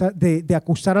empezar de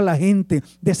acusar a la gente,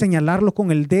 de señalarlo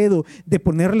con el dedo, de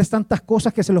ponerles tantas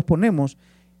cosas que se los ponemos.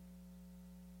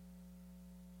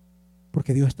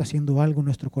 Porque Dios está haciendo algo en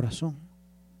nuestro corazón.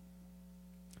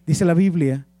 Dice la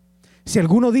Biblia, si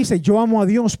alguno dice yo amo a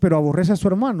Dios pero aborrece a su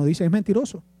hermano, dice es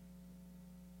mentiroso.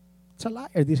 It's a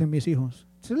liar, dicen mis hijos.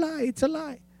 It's a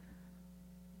lie.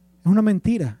 Es una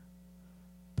mentira.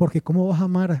 Porque ¿cómo vas a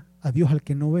amar a Dios al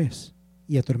que no ves?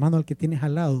 Y a tu hermano al que tienes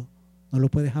al lado, no lo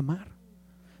puedes amar.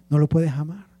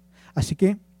 Así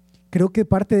que creo que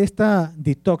parte de esta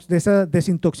detox, de esa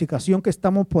desintoxicación que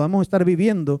podamos estar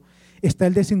viviendo, está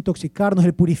el desintoxicarnos,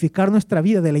 el purificar nuestra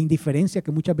vida de la indiferencia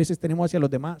que muchas veces tenemos hacia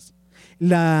los demás.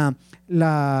 El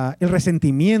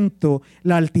resentimiento,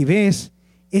 la altivez,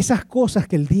 esas cosas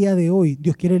que el día de hoy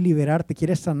Dios quiere liberarte,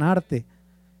 quiere sanarte,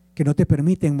 que no te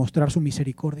permiten mostrar su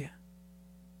misericordia.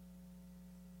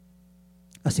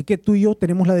 Así que tú y yo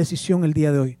tenemos la decisión el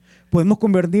día de hoy. Podemos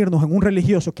convertirnos en un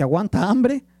religioso que aguanta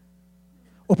hambre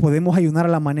o podemos ayunar a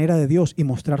la manera de Dios y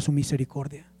mostrar su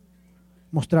misericordia.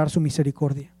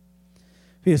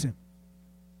 Fíjese,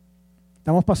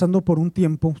 estamos pasando por un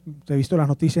tiempo, he visto las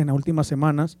noticias en las últimas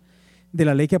semanas, de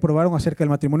la ley que aprobaron acerca del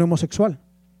matrimonio homosexual.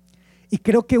 Y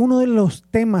creo que uno de los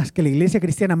temas que la iglesia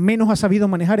cristiana menos ha sabido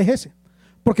manejar es ese.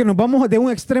 Porque nos vamos de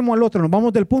un extremo al otro, nos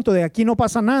vamos del punto de aquí no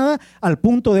pasa nada al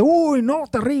punto de, no,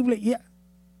 terrible.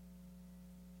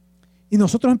 Y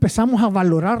nosotros empezamos a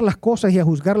valorar las cosas y a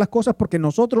juzgar las cosas porque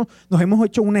nosotros nos hemos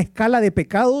hecho una escala de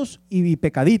pecados y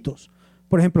pecaditos.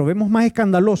 Por ejemplo, vemos más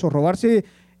escandaloso robarse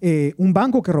un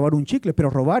banco que robar un chicle, pero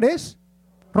robar es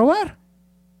robar.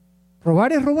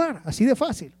 Robar es robar, así de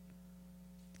fácil.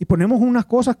 Y ponemos unas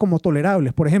cosas como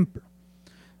tolerables, por ejemplo.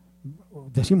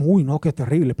 Decimos, no, qué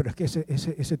terrible, pero es que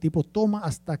ese tipo toma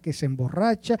hasta que se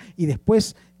emborracha y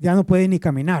después ya no puede ni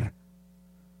caminar.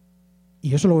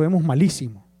 Y eso lo vemos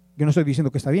malísimo. Yo no estoy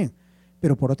diciendo que está bien,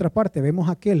 pero por otra parte vemos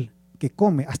a aquel que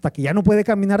come hasta que ya no puede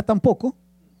caminar tampoco.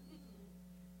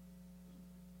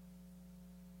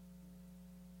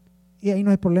 Y ahí no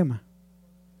hay problema.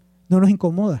 No nos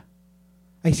incomoda.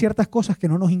 Hay ciertas cosas que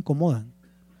no nos incomodan.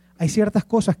 Hay ciertas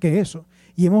cosas que eso.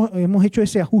 Y hemos hecho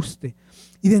ese ajuste.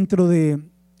 Y dentro de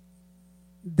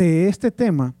este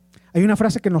tema, hay una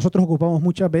frase que nosotros ocupamos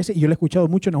muchas veces, y yo la he escuchado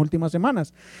mucho en las últimas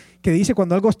semanas, que dice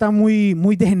cuando algo está muy,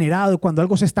 muy degenerado, cuando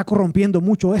algo se está corrompiendo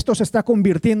mucho, esto se está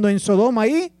convirtiendo en Sodoma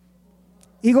y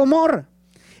Gomorra.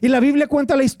 Y la Biblia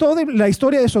cuenta la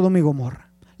historia de Sodoma y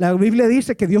Gomorra. La Biblia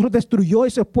dice que Dios destruyó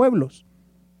esos pueblos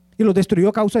y los destruyó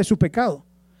a causa de su pecado.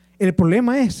 El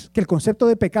problema es que el concepto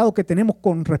de pecado que tenemos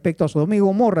con respecto a Sodoma y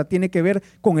Gomorra tiene que ver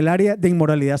con el área de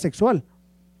inmoralidad sexual.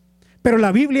 Pero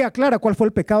la Biblia aclara cuál fue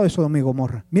el pecado de Sodoma y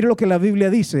Gomorra. Mire lo que la Biblia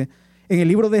dice en el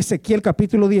libro de Ezequiel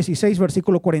capítulo 16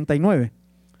 versículo 49.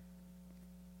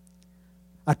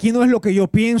 Aquí no es lo que yo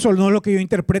pienso, no es lo que yo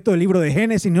interpreto del libro de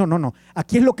Génesis, no.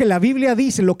 Aquí es lo que la Biblia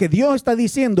dice, lo que Dios está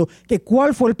diciendo, que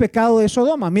cuál fue el pecado de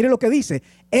Sodoma. Mire lo que dice.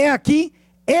 He aquí,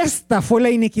 esta fue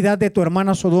la iniquidad de tu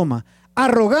hermana Sodoma.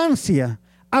 Arrogancia,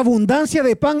 abundancia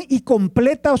de pan y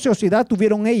completa ociosidad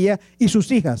tuvieron ella y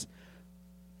sus hijas,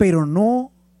 pero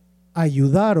no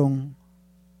ayudaron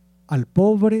al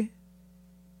pobre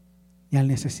y al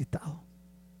necesitado.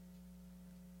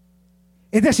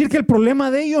 Es decir, que el problema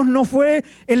de ellos no fue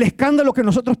el escándalo que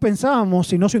nosotros pensábamos,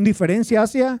 sino su indiferencia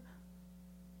hacia...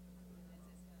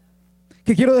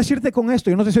 ¿Qué quiero decirte con esto?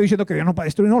 Yo no te estoy diciendo que Dios no va a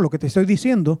destruir, no, lo que te estoy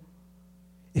diciendo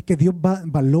es que Dios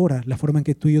valora la forma en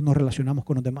que tú y yo nos relacionamos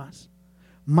con los demás,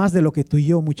 más de lo que tú y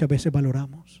yo muchas veces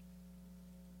valoramos.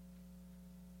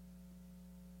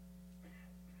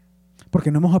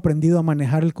 Porque no hemos aprendido a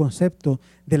manejar el concepto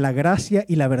de la gracia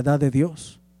y la verdad de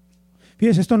Dios.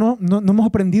 Fíjense, esto no hemos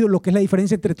aprendido lo que es la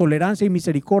diferencia entre tolerancia y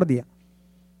misericordia.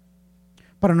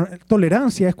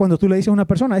 Tolerancia es cuando tú le dices a una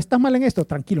persona, estás mal en esto,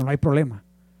 tranquilo, no hay problema.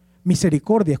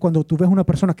 Misericordia es cuando tú ves a una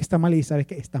persona que está mal y sabes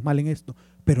que estás mal en esto,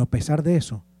 pero a pesar de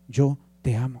eso, yo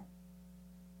te amo.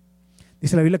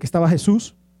 Dice la Biblia que estaba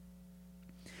Jesús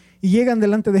y llegan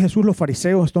delante de Jesús los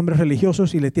fariseos, estos hombres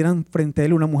religiosos, y le tiran frente a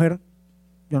él una mujer.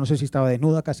 Yo no sé si estaba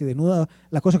desnuda, casi desnuda.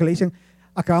 La cosa que le dicen,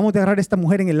 acabamos de agarrar a esta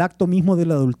mujer en el acto mismo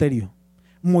del adulterio.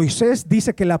 Moisés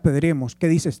dice que la apedremos. ¿Qué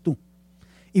dices tú?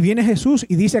 Y viene Jesús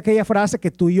y dice aquella frase que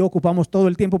tú y yo ocupamos todo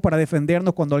el tiempo para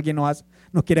defendernos cuando alguien nos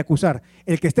quiere acusar.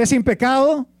 El que esté sin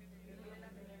pecado.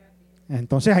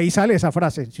 Entonces ahí sale esa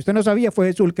frase. Si usted no sabía, fue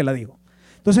Jesús el que la dijo.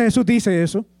 Entonces Jesús dice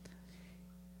eso.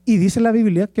 Y dice la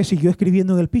Biblia que siguió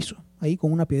escribiendo en el piso, ahí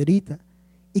con una piedrita.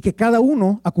 Y que cada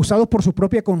uno, acusado por su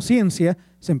propia conciencia,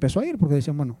 se empezó a ir. Porque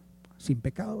decían, bueno, sin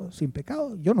pecado,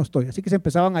 yo no estoy. Así que se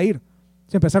empezaron a ir.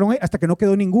 Se empezaron a ir hasta que no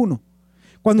quedó ninguno.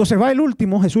 Cuando se va el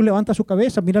último, Jesús levanta su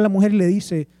cabeza, mira a la mujer y le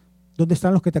dice, ¿dónde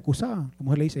están los que te acusaban? La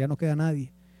mujer le dice, ya no queda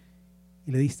nadie.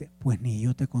 Y le dice, pues ni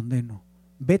yo te condeno.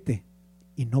 Vete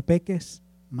y no peques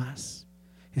más.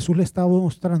 Jesús le estaba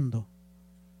mostrando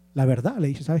la verdad. Le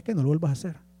dice, ¿sabes qué? No lo vuelvas a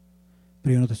hacer.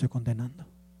 Pero yo no te estoy condenando.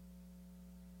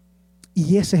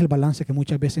 Y ese es el balance que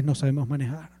muchas veces no sabemos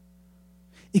manejar.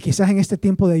 Y quizás en este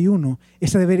tiempo de ayuno,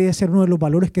 ese debería ser uno de los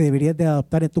valores que deberías de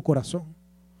adoptar en tu corazón.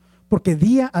 Porque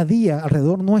día a día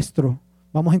alrededor nuestro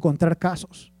vamos a encontrar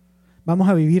casos, vamos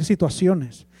a vivir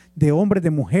situaciones de hombres, de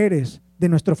mujeres, de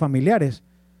nuestros familiares.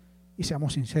 Y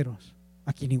seamos sinceros,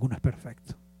 aquí ninguno es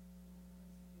perfecto.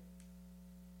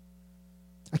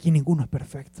 Aquí ninguno es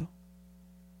perfecto.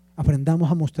 Aprendamos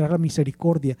a mostrar la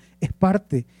misericordia. Es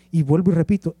parte, y vuelvo y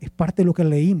repito, es parte de lo que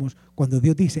leímos cuando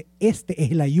Dios dice, este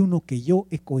es el ayuno que yo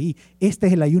escogí, este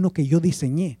es el ayuno que yo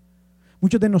diseñé.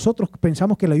 Muchos de nosotros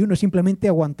pensamos que el ayuno es simplemente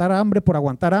aguantar hambre por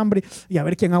aguantar hambre y a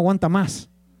ver quién aguanta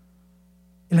más.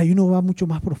 El ayuno va mucho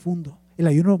más profundo. El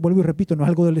ayuno, vuelvo y repito, no es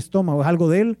algo del estómago, es algo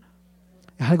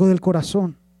del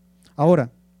corazón.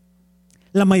 Ahora,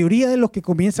 la mayoría de los que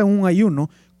comienzan un ayuno,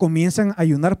 comienzan a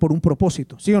ayunar por un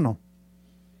propósito, ¿sí o no?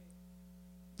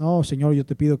 No, Señor, yo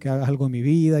te pido que hagas algo en mi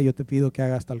vida, yo te pido que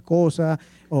hagas tal cosa,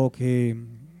 o que,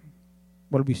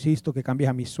 vuelvo y insisto, que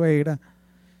cambies a mi suegra.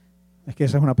 Es que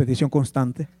esa es una petición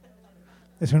constante.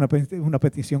 Es una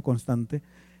petición constante.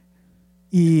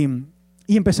 Y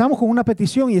empezamos con una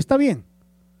petición y está bien.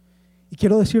 Y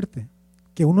quiero decirte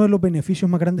que uno de los beneficios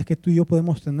más grandes que tú y yo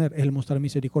podemos tener es el mostrar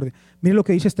misericordia. Mire lo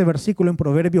que dice este versículo en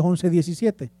Proverbios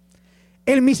 11:17.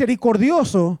 El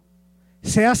misericordioso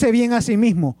se hace bien a sí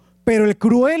mismo, pero el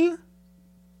cruel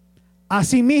a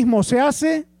sí mismo se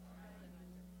hace.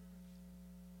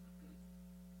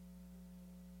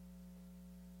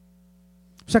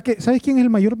 O sea que, ¿sabes quién es el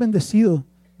mayor bendecido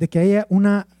de que haya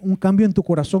un cambio en tu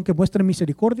corazón que muestre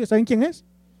misericordia? ¿Saben quién es?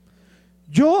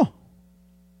 Yo.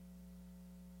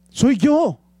 Soy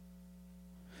yo.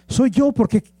 Soy yo,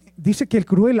 porque dice que el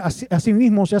cruel a sí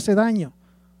mismo se hace daño.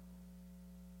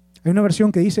 Hay una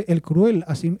versión que dice, el cruel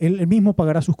él mismo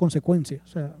pagará sus consecuencias. O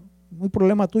sea, no hay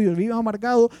problema tuyo. Vives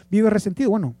amargado, vives resentido.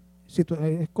 Bueno,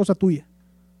 es cosa tuya.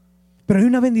 Pero hay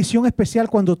una bendición especial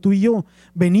cuando tú y yo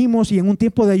venimos y en un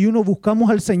tiempo de ayuno buscamos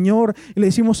al Señor y le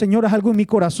decimos, Señor, haz algo en mi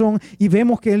corazón, y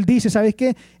vemos que Él dice, ¿sabes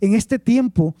qué? En este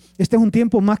tiempo, este es un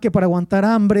tiempo más que para aguantar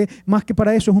hambre, más que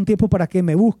para eso, es un tiempo para que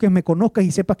me busques, me conozcas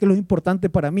y sepas que es lo importante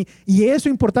para mí. Y eso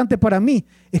importante para mí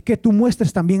es que tú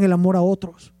muestres también el amor a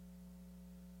otros.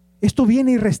 Esto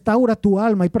viene y restaura tu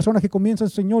alma. Hay personas que comienzan,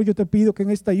 Señor, yo te pido que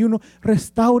en este ayuno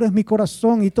restaures mi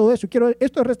corazón y todo eso.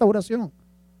 Esto es restauración.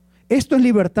 Esto es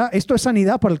libertad, esto es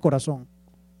sanidad para el corazón.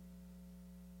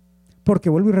 Porque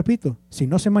vuelvo y repito, si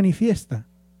no se manifiesta,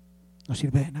 no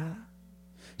sirve de nada.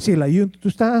 Si el ayuno, tú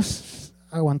estás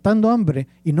aguantando hambre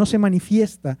y no se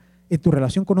manifiesta en tu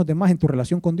relación con los demás, en tu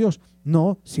relación con Dios,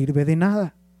 no sirve de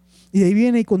nada. Y de ahí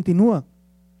viene y continúa.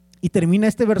 Y termina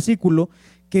este versículo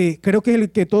que creo que es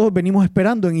el que todos venimos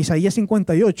esperando en Isaías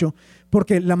 58,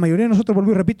 porque la mayoría de nosotros,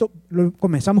 vuelvo y repito,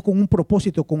 comenzamos con un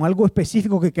propósito, con algo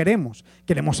específico que queremos.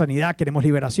 Queremos sanidad, queremos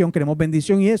liberación, queremos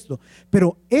bendición y esto.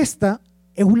 Pero esta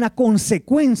es una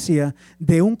consecuencia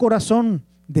de un corazón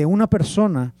de una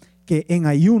persona que en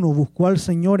ayuno buscó al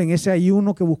Señor, en ese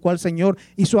ayuno que buscó al Señor,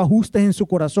 hizo ajustes en su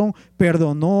corazón,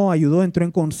 perdonó, ayudó, entró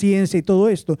en conciencia y todo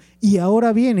esto. Y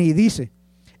ahora viene y dice,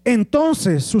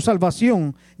 entonces su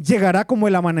salvación llegará como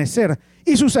el amanecer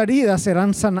y sus heridas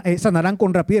sanarán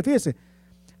con rapidez. Fíjese,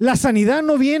 la sanidad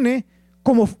no viene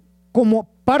como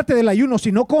parte del ayuno,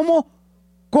 sino como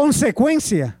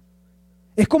consecuencia.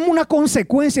 Es como una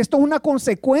consecuencia, esto es una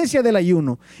consecuencia del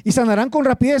ayuno. Y sanarán con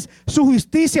rapidez, su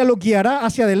justicia los guiará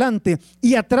hacia adelante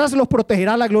y atrás los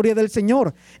protegerá la gloria del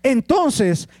Señor.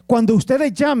 Entonces, cuando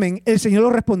ustedes llamen, el Señor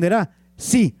los responderá.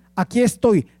 Sí, aquí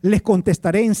estoy, les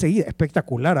contestaré enseguida.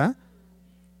 Espectacular, ¿ah?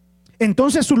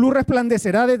 Entonces su luz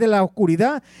resplandecerá desde la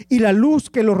oscuridad y la luz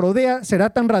que los rodea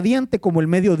será tan radiante como el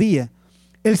mediodía.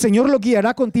 El Señor los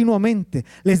guiará continuamente,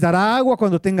 les dará agua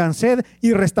cuando tengan sed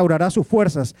y restaurará sus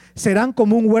fuerzas. Serán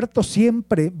como un huerto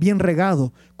siempre bien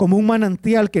regado, como un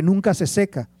manantial que nunca se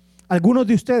seca. Algunos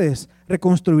de ustedes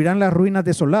reconstruirán las ruinas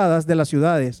desoladas de las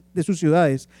ciudades, de sus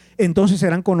ciudades. Entonces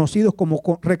serán conocidos como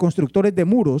reconstructores de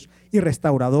muros y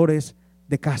restauradores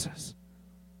de casas.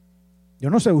 Yo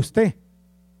no sé usted,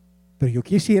 pero yo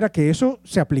quisiera que eso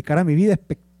se aplicara a mi vida,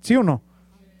 ¿sí o no?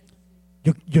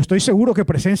 Yo estoy seguro que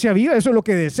Presencia Viva, eso es lo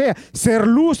que desea, ser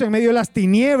luz en medio de las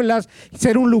tinieblas,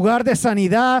 ser un lugar de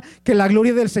sanidad, que la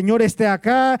gloria del Señor esté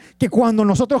acá, que cuando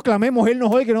nosotros clamemos Él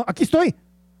nos oiga. Aquí estoy,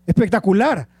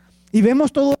 espectacular. Y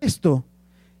vemos todo esto.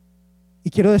 Y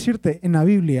quiero decirte, en la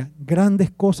Biblia,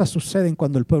 grandes cosas suceden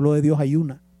cuando el pueblo de Dios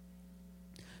ayuna.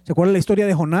 ¿Se acuerdan la historia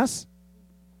de Jonás?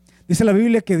 Dice la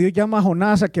Biblia que Dios llama a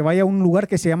Jonás a que vaya a un lugar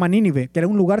que se llama Nínive, que era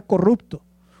un lugar corrupto,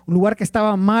 un lugar que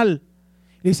estaba mal.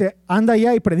 Le dice, anda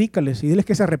allá y predícales y diles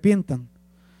que se arrepientan.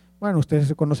 Bueno,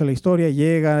 ustedes conocen la historia,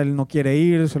 llega, él no quiere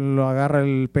ir, se lo agarra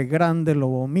el pez grande, lo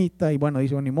vomita y bueno,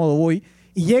 dice, ni modo, voy.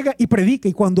 Y llega y predica,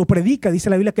 y cuando predica, dice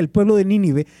la Biblia que el pueblo de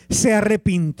Nínive se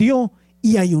arrepintió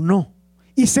y ayunó.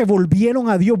 Y se volvieron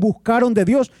a Dios, buscaron de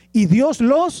Dios y Dios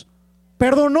los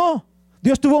perdonó.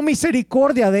 Dios tuvo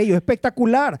misericordia de ellos,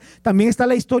 espectacular. También está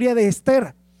la historia de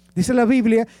Esther. Dice la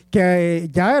Biblia que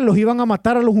ya los iban a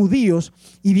matar a los judíos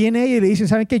y viene ella y le dice,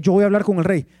 ¿saben qué? Yo voy a hablar con el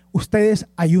rey. Ustedes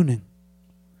ayunen.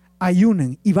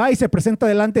 Y va y se presenta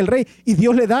delante del rey y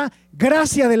Dios le da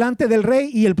gracia delante del rey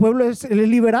y el pueblo es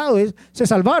liberado, se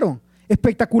salvaron.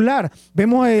 Espectacular.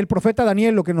 Vemos el profeta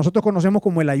Daniel, lo que nosotros conocemos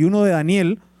como el ayuno de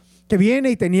Daniel, que viene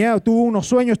y tuvo unos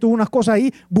sueños, tuvo unas cosas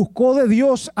ahí, buscó de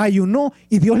Dios, ayunó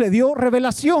y Dios le dio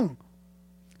revelación.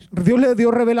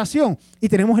 Y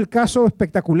tenemos el caso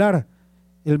espectacular,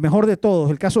 el mejor de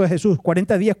todos, el caso de Jesús,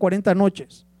 40 días, 40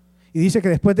 noches. Y dice que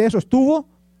después de eso estuvo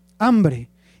hambre.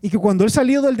 Y que cuando Él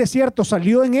salió del desierto,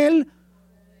 salió en el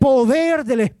poder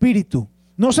del Espíritu.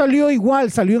 No salió igual,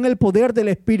 salió en el poder del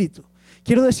Espíritu.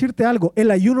 Quiero decirte algo,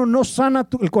 el ayuno no sana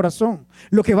el corazón.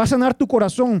 Lo que va a sanar tu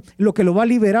corazón, lo que lo va a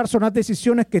liberar son las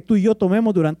decisiones que tú y yo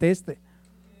tomemos durante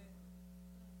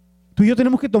Tú y yo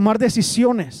tenemos que tomar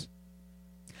decisiones.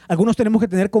 Algunos tenemos que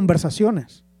tener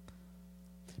conversaciones.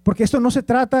 Porque esto no se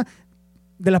trata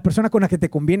de las personas con las que te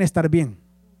conviene estar bien.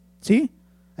 ¿Sí?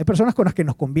 Hay personas con las que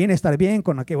nos conviene estar bien,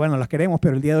 con las que, bueno, las queremos,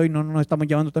 pero el día de hoy no nos estamos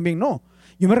llevando tan bien. No,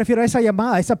 yo me refiero a esa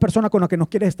llamada, a esa persona con la que nos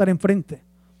quieres estar enfrente.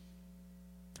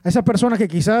 A esa persona que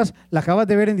quizás la acabas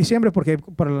de ver en diciembre porque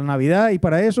para la Navidad y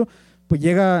para eso, pues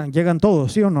llegan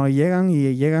todos, ¿sí o no? Y llegan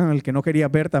el que no quería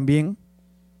ver también,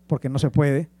 porque no se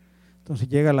puede. Entonces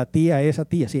llega la tía, esa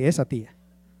tía.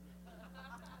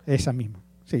 Esa misma.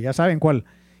 Sí, ya saben cuál.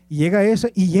 Y llega esa,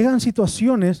 y llegan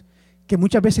situaciones que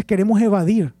muchas veces queremos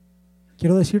evadir.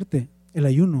 Quiero decirte, el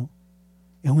ayuno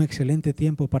es un excelente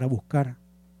tiempo para buscar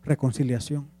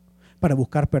reconciliación, para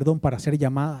buscar perdón, para hacer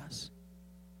llamadas.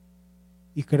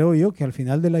 Y creo yo que al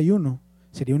final del ayuno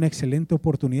sería una excelente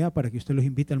oportunidad para que usted los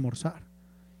invite a almorzar.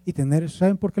 Y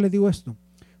 ¿saben por qué les digo esto?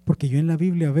 Porque yo en la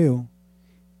Biblia veo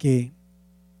que,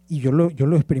 y yo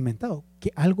lo he experimentado,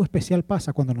 que algo especial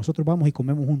pasa cuando nosotros vamos y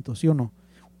comemos juntos, ¿sí o no?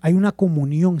 Hay una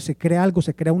comunión, se crea algo,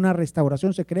 se crea una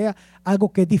restauración, se crea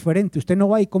algo que es diferente. Usted no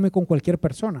va y come con cualquier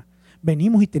persona.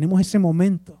 Venimos y tenemos ese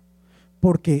momento,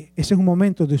 porque ese es un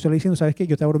momento donde usted le diciendo, ¿sabes qué?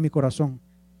 Yo te abro mi corazón.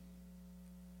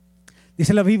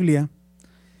 Dice la Biblia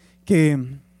que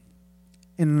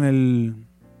en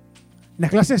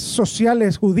las clases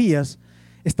sociales judías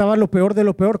estaba lo peor de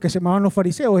lo peor, que se llamaban los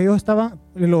fariseos.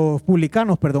 Los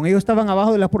publicanos, ellos estaban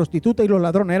abajo de la prostituta y los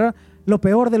ladrones. Era lo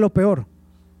peor de lo peor.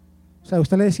 O sea,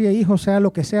 usted le decía, hijo, sea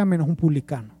lo que sea menos un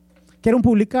publicano. ¿Qué era un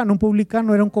publicano? Un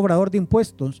publicano era un cobrador de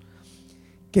impuestos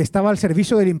que estaba al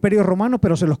servicio del Imperio Romano,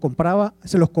 pero se los cobraba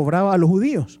a los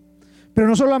judíos. Pero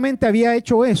no solamente había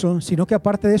hecho eso, sino que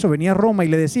aparte de eso venía Roma y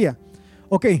le decía,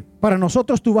 ok, para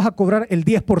nosotros tú vas a cobrar el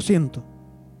 10%,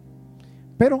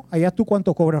 pero allá tú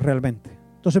cuánto cobras realmente.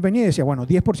 Entonces venía y decía, bueno,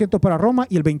 10% para Roma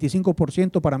y el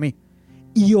 25% para mí.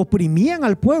 Y oprimían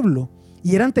al pueblo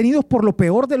y eran tenidos por lo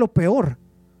peor de lo peor.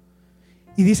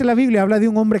 Y dice la Biblia, habla de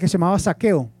un hombre que se llamaba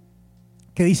Zaqueo,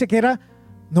 que dice que era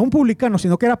no un publicano,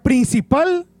 sino que era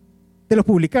principal de los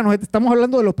publicanos. Estamos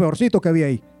hablando de lo peorcito que había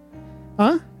ahí.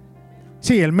 ¿Ah?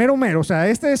 Sí, el mero, o sea,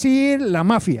 es decir, la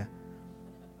mafia.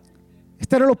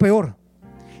 Este era lo peor.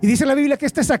 Y dice la Biblia que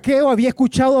este Zaqueo había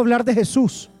escuchado hablar de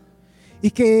Jesús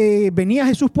y que venía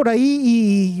Jesús por ahí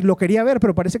y lo quería ver,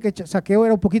 pero parece que Zaqueo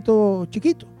era un poquito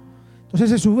chiquito. Entonces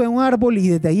se sube a un árbol y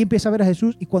desde ahí empieza a ver a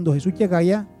Jesús. Y cuando Jesús llega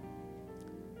allá,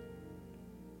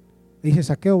 le dice: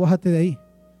 Zaqueo, bájate de ahí,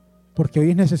 porque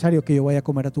hoy es necesario que yo vaya a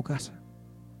comer a tu casa.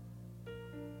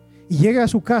 Y llega a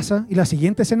su casa y la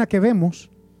siguiente escena que vemos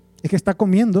es que está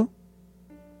comiendo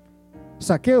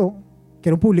Zaqueo, que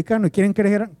era un publicano. ¿Y quieren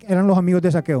creer eran los amigos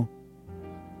de Zaqueo?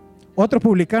 Otro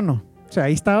publicano. O sea,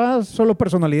 ahí estaba solo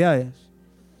personalidades.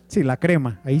 Sí, la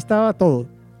crema, ahí estaba todo.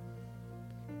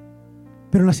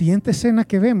 Pero en la siguiente escena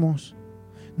que vemos,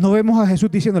 no vemos a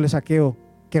Jesús diciéndole: Zaqueo,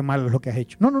 qué malo es lo que has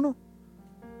hecho. No, no, no.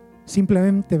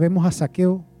 Simplemente vemos a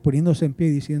Zaqueo poniéndose en pie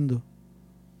y diciendo: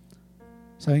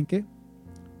 ¿saben qué?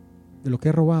 De lo que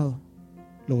he robado,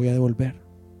 lo voy a devolver.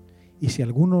 Y si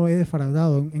alguno he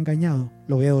defraudado, engañado,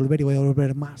 lo voy a devolver y voy a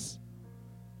devolver más.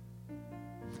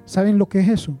 ¿Saben lo que es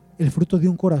eso? El fruto de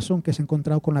un corazón que se ha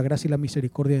encontrado con la gracia y la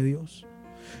misericordia de Dios.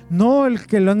 No el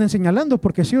que lo anden señalando,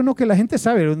 porque sí o no que la gente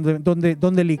sabe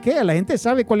donde liquea, la gente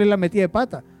sabe cuál es la metida de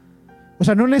pata. O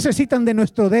sea, no necesitan de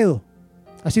nuestro dedo,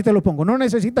 así te lo pongo, no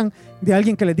necesitan de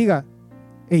alguien que les diga: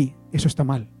 hey, eso está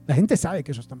mal. La gente sabe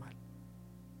que eso está mal.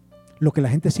 Lo que la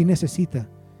gente sí necesita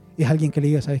es alguien que le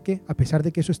diga: ¿sabes qué? A pesar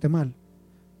de que eso esté mal,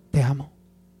 te amo.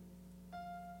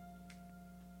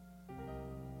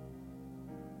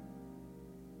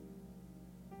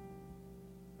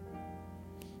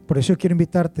 Por eso yo quiero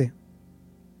invitarte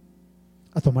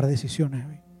a tomar decisiones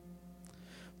hoy.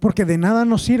 Porque de nada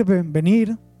nos sirve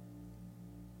venir,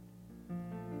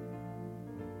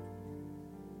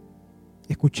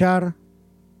 escuchar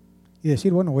y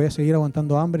decir: bueno, voy a seguir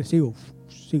aguantando hambre, sigo.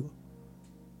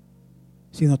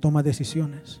 Si no tomas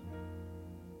decisiones.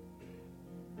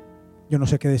 Yo no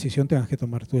sé qué decisión tengas que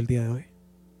tomar tú el día de hoy.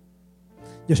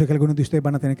 Yo sé que algunos de ustedes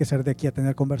van a tener que salir de aquí a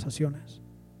tener conversaciones.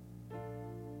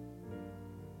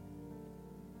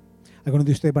 Algunos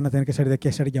de ustedes van a tener que salir de aquí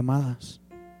a hacer llamadas.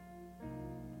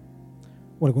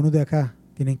 O algunos de acá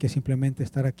tienen que simplemente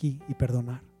estar aquí y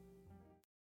perdonar.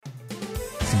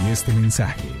 Si este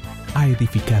mensaje ha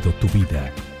edificado tu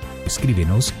vida,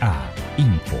 escríbenos a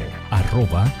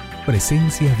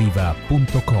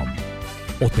info@presenciaviva.com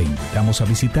o te invitamos a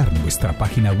visitar nuestra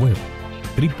página web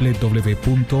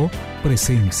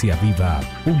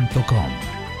www.presenciaviva.com.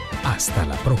 Hasta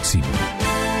la próxima.